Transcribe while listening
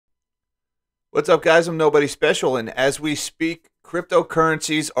What's up, guys? I'm Nobody Special, and as we speak,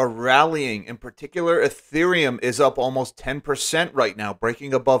 cryptocurrencies are rallying. In particular, Ethereum is up almost 10% right now,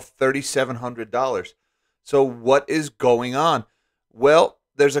 breaking above $3,700. So, what is going on? Well,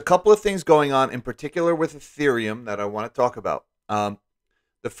 there's a couple of things going on, in particular with Ethereum, that I want to talk about.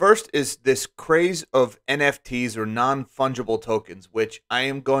 The first is this craze of NFTs or non fungible tokens, which I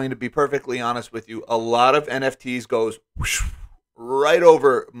am going to be perfectly honest with you. A lot of NFTs goes whoosh, right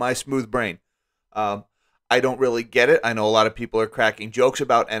over my smooth brain. Um, I don't really get it. I know a lot of people are cracking jokes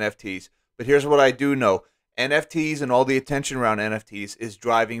about NFTs, but here's what I do know. NFTs and all the attention around NFTs is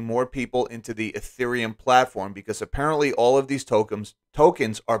driving more people into the Ethereum platform because apparently all of these tokens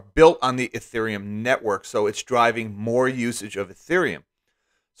are built on the Ethereum network, so it's driving more usage of Ethereum.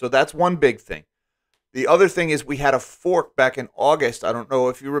 So that's one big thing. The other thing is we had a fork back in August. I don't know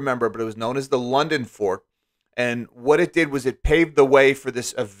if you remember, but it was known as the London fork. And what it did was it paved the way for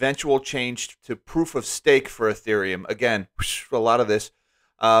this eventual change to proof of stake for Ethereum. Again, a lot of this.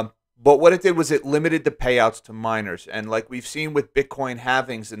 But what it did was it limited the payouts to miners. And like we've seen with Bitcoin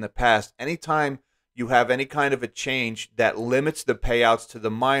halvings in the past, anytime you have any kind of a change that limits the payouts to the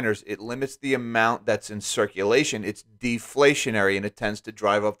miners, it limits the amount that's in circulation. It's deflationary, and it tends to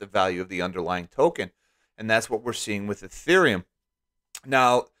drive up the value of the underlying token. And that's what we're seeing with Ethereum.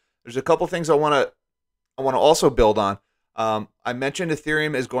 Now, there's a couple things I want to also build on. I mentioned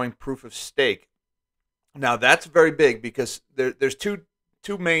Ethereum is going proof of stake. Now that's very big because there's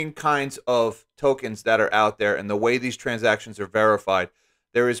two main kinds of tokens that are out there, and the way these transactions are verified.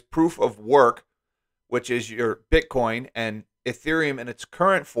 There is proof of work, which is your Bitcoin, and Ethereum in its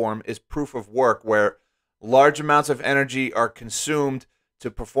current form is proof of work, where large amounts of energy are consumed to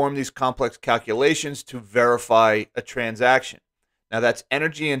perform these complex calculations to verify a transaction. Now, that's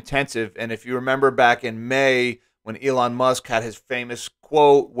energy intensive, and if you remember back in May when Elon Musk had his famous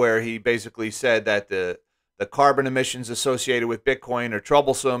quote where he basically said that the carbon emissions associated with Bitcoin are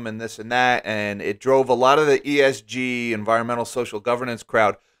troublesome and this and that, and it drove a lot of the ESG, environmental social governance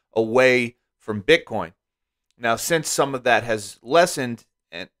crowd, away from Bitcoin. Now, since some of that has lessened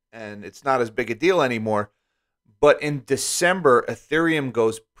and it's not as big a deal anymore, but in December, Ethereum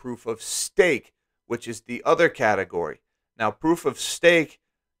goes proof of stake, which is the other category. Now, proof of stake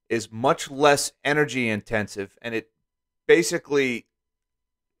is much less energy intensive, and it basically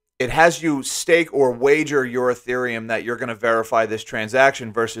it has you stake or wager your Ethereum that you're going to verify this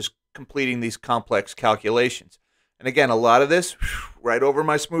transaction versus completing these complex calculations. And again, a lot of this right over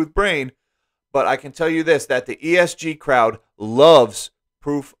my smooth brain, but I can tell you this, that the ESG crowd loves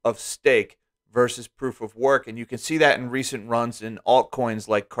proof of stake versus proof of work, and you can see that in recent runs in altcoins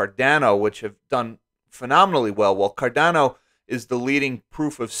like Cardano, which have done phenomenally well. Well, Cardano is the leading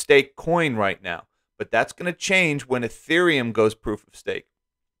proof of stake coin right now, but that's going to change when Ethereum goes proof of stake.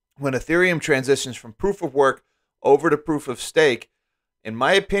 When Ethereum transitions from proof of work over to proof of stake, in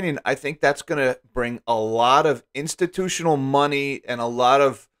my opinion, I think that's going to bring a lot of institutional money, and a lot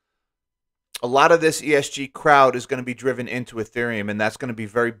of this ESG crowd is going to be driven into Ethereum, and that's going to be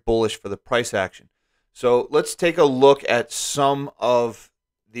very bullish for the price action. So let's take a look at some of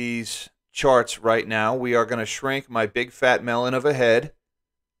these charts right now. We are going to shrink my big fat melon of a head,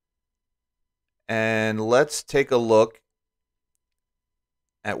 and let's take a look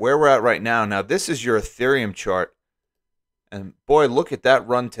at where we're at right now. Now, this is your Ethereum chart, and boy, look at that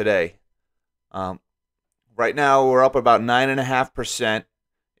run today. Right now, we're up about 9.5%.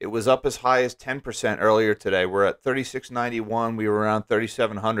 It was up as high as 10% earlier today. We're at 3691. We were around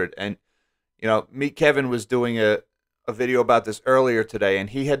 3700. And, you know, Meet Kevin was doing a video about this earlier today, and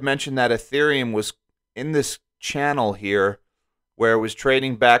he had mentioned that Ethereum was in this channel here where it was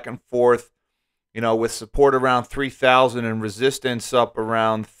trading back and forth, you know, with support around 3,000 and resistance up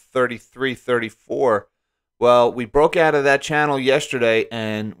around 33, 34. Well, we broke out of that channel yesterday,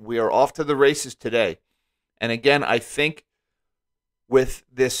 and we are off to the races today. And again, I think with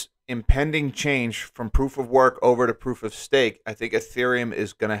this impending change from proof of work over to proof of stake, I think Ethereum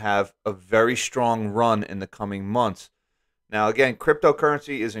is going to have a very strong run in the coming months. Now, again,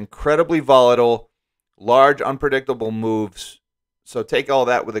 cryptocurrency is incredibly volatile, large, unpredictable moves. So take all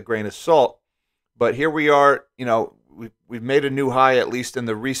that with a grain of salt. But here we are, you know, we've made a new high, at least in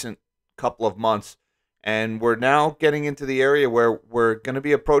the recent couple of months. And we're now getting into the area where we're going to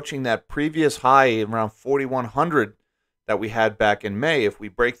be approaching that previous high around 4,100 that we had back in May. If we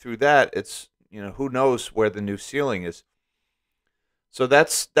break through that, it's, you know, who knows where the new ceiling is. So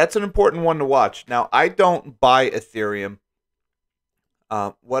that's an important one to watch. Now, I don't buy Ethereum.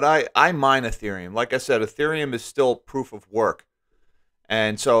 What I mine Ethereum. Like I said, Ethereum is still proof of work.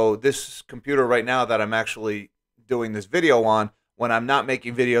 And so this computer right now that I'm actually doing this video on, when I'm not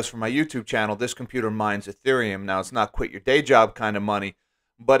making videos for my YouTube channel, this computer mines Ethereum. Now, it's not quit your day job kind of money,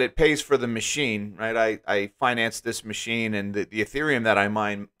 but it pays for the machine, right? I finance this machine, and the Ethereum that I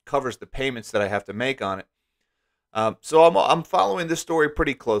mine covers the payments that I have to make on it. So I'm following this story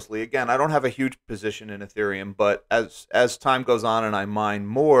pretty closely. Again, I don't have a huge position in Ethereum, but as time goes on and I mine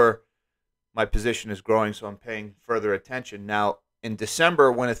more, my position is growing, so I'm paying further attention. Now, in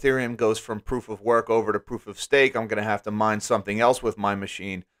December, when Ethereum goes from proof of work over to proof of stake, I'm going to have to mine something else with my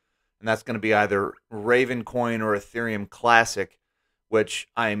machine, and that's going to be either Raven Coin or Ethereum Classic, which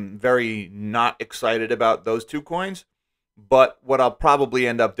I'm very not excited about those two coins. But what I'll probably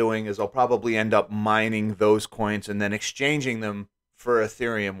end up doing is I'll probably end up mining those coins and then exchanging them for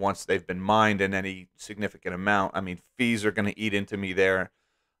Ethereum once they've been mined in any significant amount. I mean, fees are going to eat into me there.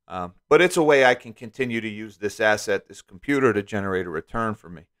 But it's a way I can continue to use this asset, this computer, to generate a return for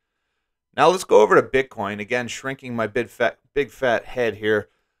me. Now let's go over to Bitcoin. Again, shrinking my big fat head here.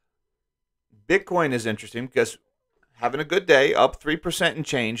 Bitcoin is interesting because having a good day, up 3% and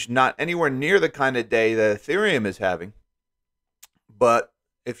change, not anywhere near the kind of day that Ethereum is having. But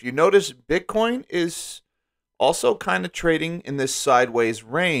if you notice, Bitcoin is also kind of trading in this sideways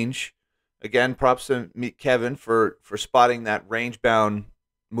range. Again, props to meet Kevin for spotting that range-bound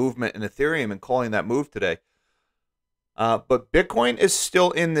movement in Ethereum and calling that move today. But Bitcoin is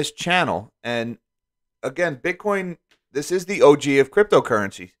still in this channel. And again, Bitcoin, this is the OG of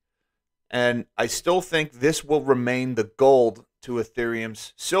cryptocurrencies. And I still think this will remain the gold to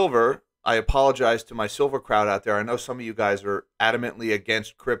Ethereum's silver. I apologize to my silver crowd out there. I know some of you guys are adamantly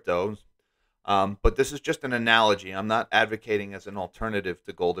against cryptos, but this is just an analogy. I'm not advocating as an alternative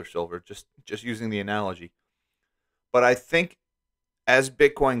to gold or silver, just using the analogy. But I think as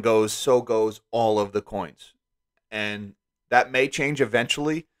Bitcoin goes, so goes all of the coins. And that may change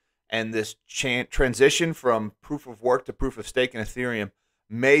eventually. And this transition from proof of work to proof of stake in Ethereum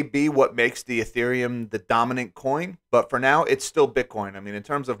may be what makes the Ethereum the dominant coin. But for now, it's still Bitcoin. I mean, in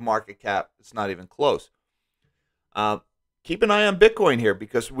terms of market cap, it's not even close. Keep an eye on Bitcoin here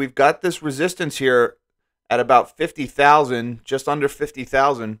because we've got this resistance here at about 50,000, just under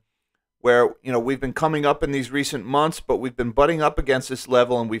 50,000. Where, you know, we've been coming up in these recent months, but we've been butting up against this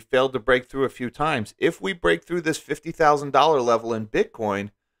level and we've failed to break through a few times. If we break through this $50,000 level in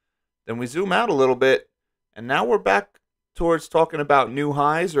Bitcoin, then we zoom out a little bit, and now we're back towards talking about new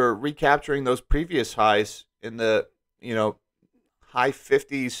highs or recapturing those previous highs in the, you know, high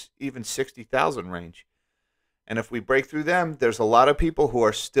 50s, even 60,000 range. And if we break through them, there's a lot of people who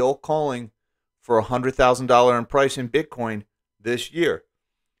are still calling for $100,000 in price in Bitcoin this year.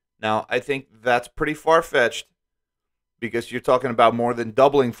 Now, I think that's pretty far-fetched because you're talking about more than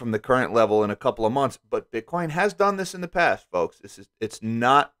doubling from the current level in a couple of months. But Bitcoin has done this in the past, folks. It's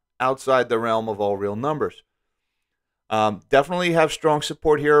not outside the realm of all real numbers. Definitely have strong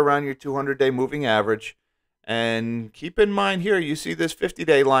support here around your 200-day moving average. And keep in mind here, you see this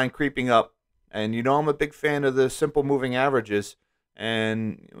 50-day line creeping up. And you know I'm a big fan of the simple moving averages.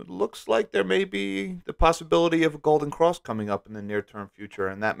 And it looks like there may be the possibility of a golden cross coming up in the near-term future,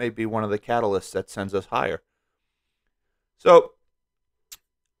 and that may be one of the catalysts that sends us higher. So,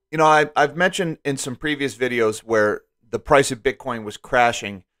 you know, I've mentioned in some previous videos where the price of Bitcoin was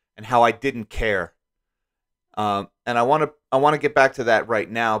crashing and how I didn't care. And I want to get back to that right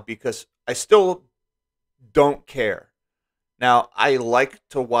now because I still don't care. Now, I like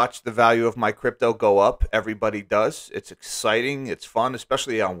to watch the value of my crypto go up. Everybody does. It's exciting. It's fun,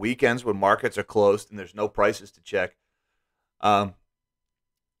 especially on weekends when markets are closed and there's no prices to check. But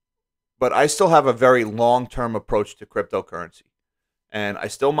I still have a very long-term approach to cryptocurrency. And I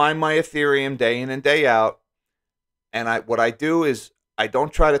still mine my Ethereum day in and day out. And what I do is I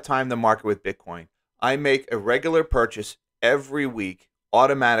don't try to time the market with Bitcoin. I make a regular purchase every week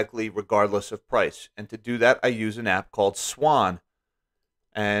automatically regardless of price. And to do that, I use an app called Swan.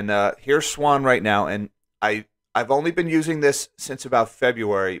 And here's Swan right now. And I've only been using this since about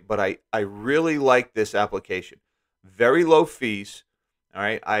February, but I really like this application. Very low fees. All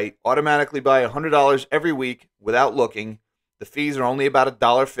right. I automatically buy $100 every week without looking. The fees are only about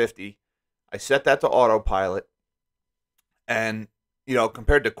 $1.50. I set that to autopilot. And, you know,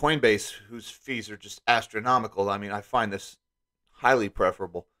 compared to Coinbase, whose fees are just astronomical, I mean, I find this highly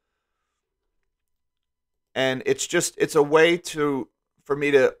preferable. And it's a way for me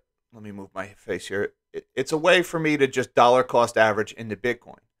to, let me move my face here. It's a way for me to just dollar cost average into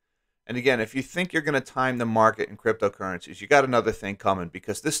Bitcoin. And again, if you think you're going to time the market in cryptocurrencies, you got another thing coming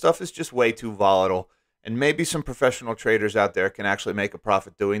because this stuff is just way too volatile. And maybe some professional traders out there can actually make a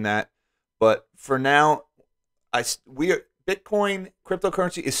profit doing that. But for now, Bitcoin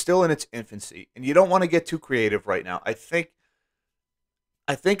cryptocurrency is still in its infancy, and you don't want to get too creative right now. I think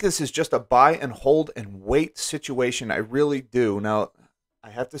I think this is just a buy and hold and wait situation. I really do. Now, I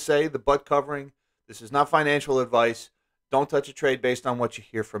have to say the butt covering, this is not financial advice. Don't touch a trade based on what you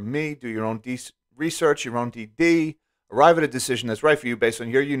hear from me. Do your own research, your own DD, arrive at a decision that's right for you based on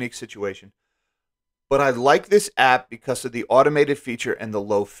your unique situation. But I like this app because of the automated feature and the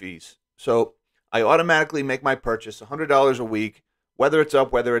low fees. So I automatically make my purchase $100 a week, whether it's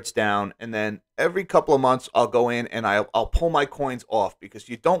up, whether it's down. And then every couple of months, I'll go in and I'll pull my coins off, because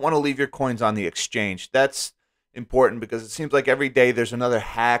you don't want to leave your coins on the exchange. That's important, because it seems like every day there's another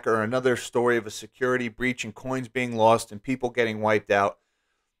hack or another story of a security breach and coins being lost and people getting wiped out.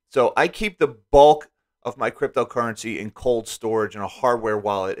 So I keep the bulk of my cryptocurrency in cold storage in a hardware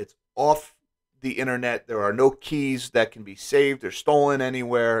wallet. It's off the internet. There are no keys that can be saved or stolen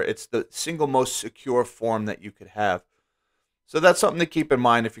anywhere. It's the single most secure form that you could have. So that's something to keep in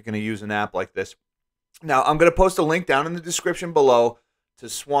mind if you're going to use an app like this. Now, I'm going to post a link down in the description below to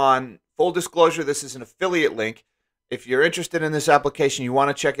Swan. Full disclosure, this is an affiliate link. If you're interested in this application, you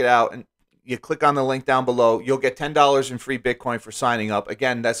want to check it out, and you click on the link down below, you'll get $10 in free Bitcoin for signing up.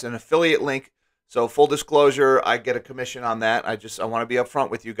 Again, that's an affiliate link. So full disclosure, I get a commission on that. I want to be upfront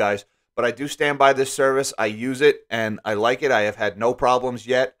with you guys. But I do stand by this service. I use it, and I like it. I have had no problems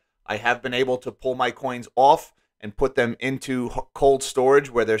yet. I have been able to pull my coins off and put them into cold storage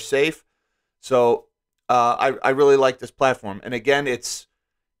where they're safe. So I really like this platform. And again, it's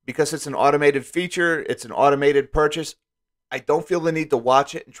because it's an automated feature, it's an automated purchase. I don't feel the need to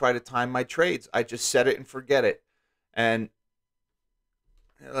watch it and try to time my trades. I just set it and forget it. And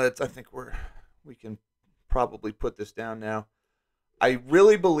I think we can probably put this down now. I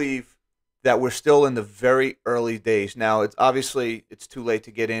really believe that we're still in the very early days. Now, it's too late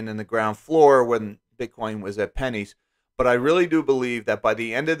to get in the ground floor when Bitcoin was at pennies. But I really do believe that by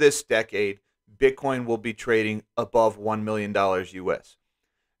the end of this decade, Bitcoin will be trading above $1 million US.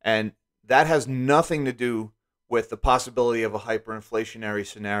 And that has nothing to do with the possibility of a hyperinflationary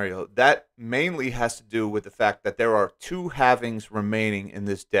scenario. That mainly has to do with the fact that there are two halvings remaining in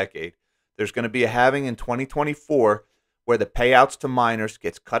this decade. There's going to be a halving in 2024 where the payouts to miners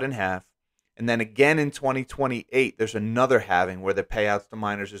gets cut in half. And then again in 2028, there's another halving where the payouts to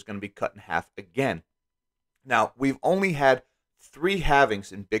miners is going to be cut in half again. Now, we've only had 3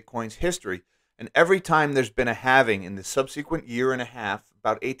 halvings in Bitcoin's history. And every time there's been a halving in the subsequent year and a half,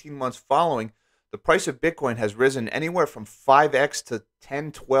 about 18 months following, the price of Bitcoin has risen anywhere from 5x to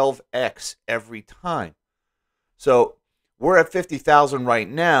 10, 12x every time. So we're at 50,000 right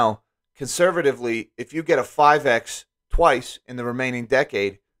now. Conservatively, if you get a 5x twice in the remaining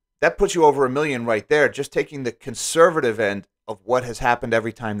decade, that puts you over $1 million right there, just taking the conservative end of what has happened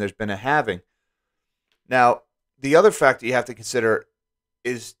every time there's been a halving. Now, the other factor you have to consider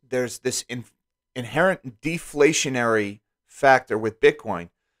is there's this inherent deflationary factor with Bitcoin,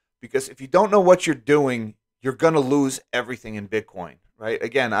 because if you don't know what you're doing, you're going to lose everything in Bitcoin, right?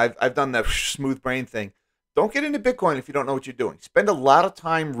 Again, I've done that smooth brain thing. Don't get into Bitcoin if you don't know what you're doing. Spend a lot of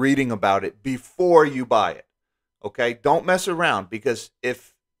time reading about it before you buy it, okay? Don't mess around, because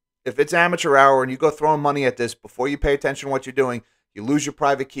if it's amateur hour and you go throwing money at this before you pay attention to what you're doing, you lose your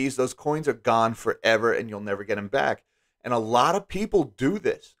private keys. Those coins are gone forever and you'll never get them back. And a lot of people do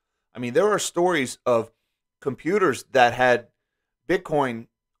this. I mean, there are stories of computers that had Bitcoin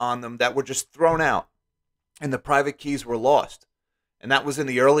on them that were just thrown out and the private keys were lost. And that was in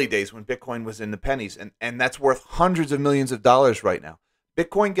the early days when Bitcoin was in the pennies. And that's worth hundreds of millions of dollars right now.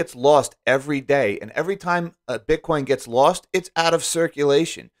 Bitcoin gets lost every day. And every time a Bitcoin gets lost, it's out of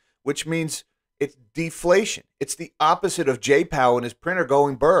circulation, which means it's deflation. It's the opposite of J-Pow and his printer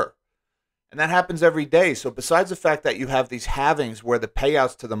going burr. And that happens every day. So besides the fact that you have these halvings where the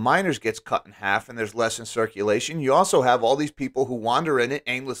payouts to the miners gets cut in half and there's less in circulation, you also have all these people who wander in it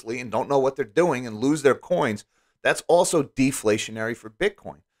aimlessly and don't know what they're doing and lose their coins. That's also deflationary for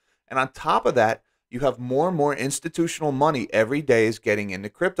Bitcoin. And on top of that, you have more and more institutional money every day is getting into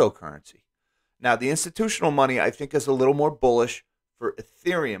cryptocurrency. Now, the institutional money, I think, is a little more bullish for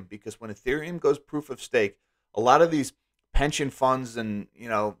Ethereum, because when Ethereum goes proof of stake, a lot of these pension funds and,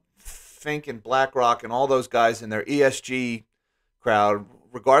 Fink and BlackRock and all those guys in their ESG crowd,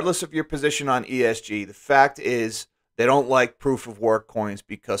 regardless of your position on ESG, the fact is they don't like proof of work coins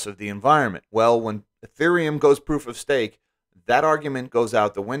because of the environment. Well, when Ethereum goes proof of stake, that argument goes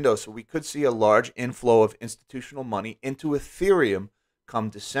out the window. So we could see a large inflow of institutional money into Ethereum come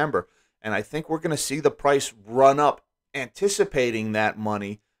December. And I think we're going to see the price run up, anticipating that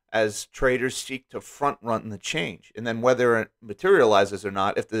money as traders seek to front run the change. And then whether it materializes or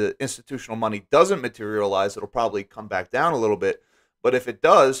not, if the institutional money doesn't materialize, it'll probably come back down a little bit. But if it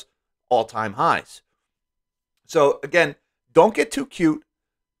does, all-time highs. So again, don't get too cute.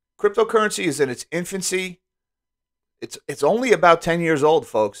 cryptocurrency is in its infancy. It's only about 10 years old,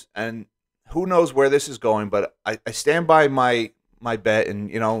 folks, and who knows where this is going, but I stand by my bet,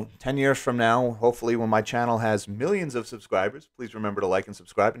 and 10 years from now, hopefully when my channel has millions of subscribers, please remember to like and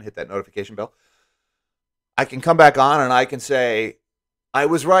subscribe and hit that notification bell. I can come back on and I can say, I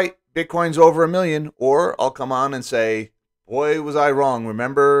was right, Bitcoin's over 1 million, or I'll come on and say, boy, was I wrong.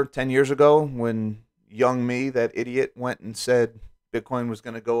 Remember 10 years ago when young me, that idiot, went and said Bitcoin was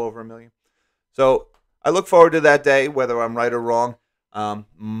going to go over 1 million? So I look forward to that day, whether I'm right or wrong.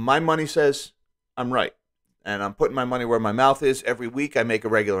 My money says I'm right, and I'm putting my money where my mouth is. Every week I make a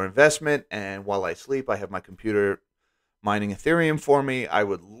regular investment, and while I sleep, I have my computer mining Ethereum for me. I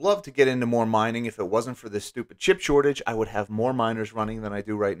would love to get into more mining. If it wasn't for this stupid chip shortage, I would have more miners running than I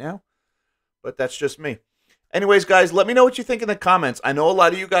do right now, but that's just me. Anyways, guys, let me know what you think in the comments. I know a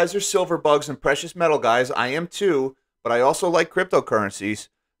lot of you guys are silver bugs and precious metal guys. I am too, but I also like cryptocurrencies.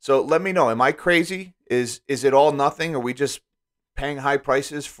 So let me know. Am I crazy? Is it all nothing? Are we just paying high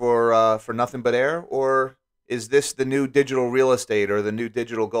prices for nothing but air? Or is this the new digital real estate or the new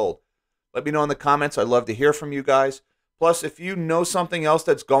digital gold? Let me know in the comments. I'd love to hear from you guys. Plus, if you know something else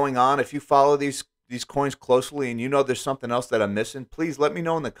that's going on, if you follow these coins closely and you know there's something else that I'm missing, please let me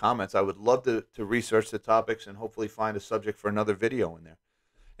know in the comments. I would love to research the topics and hopefully find a subject for another video in there.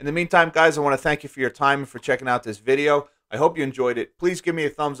 In the meantime, guys, I want to thank you for your time and for checking out this video. I hope you enjoyed it. Please give me a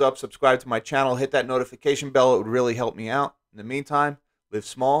thumbs up, subscribe to my channel, hit that notification bell. It would really help me out. In the meantime, live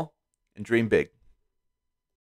small and dream big.